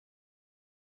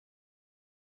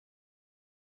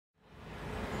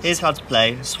Here's how to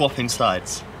play swapping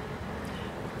sides.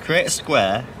 Create a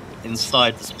square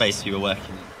inside the space you are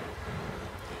working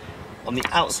in. On the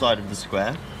outside of the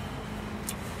square,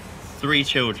 3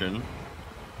 children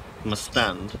must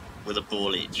stand with a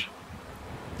ball each.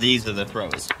 These are the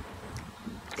throwers.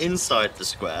 Inside the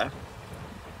square,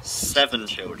 7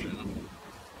 children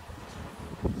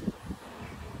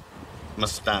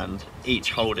must stand,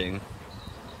 each holding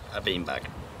a beanbag.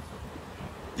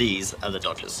 These are the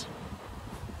dodgers.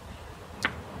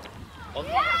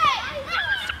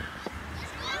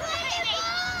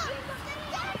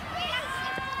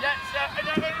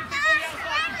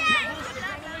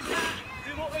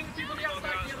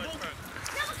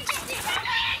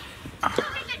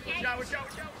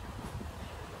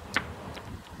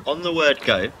 On the word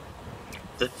go,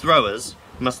 the throwers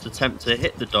must attempt to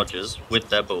hit the dodgers with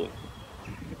their ball,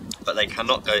 but they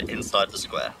cannot go inside the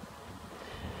square.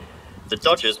 The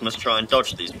dodgers must try and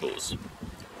dodge these balls.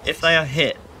 If they are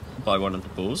hit by one of the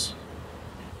balls,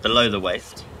 below the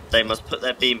waist, they must put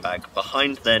their beanbag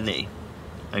behind their knee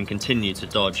and continue to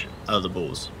dodge other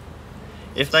balls.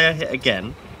 If they are hit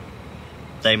again,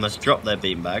 they must drop their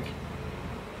beanbag,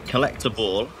 collect a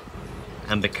ball,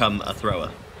 and become a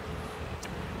thrower.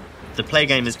 The play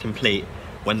game is complete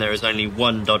when there is only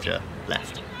one dodger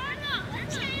left.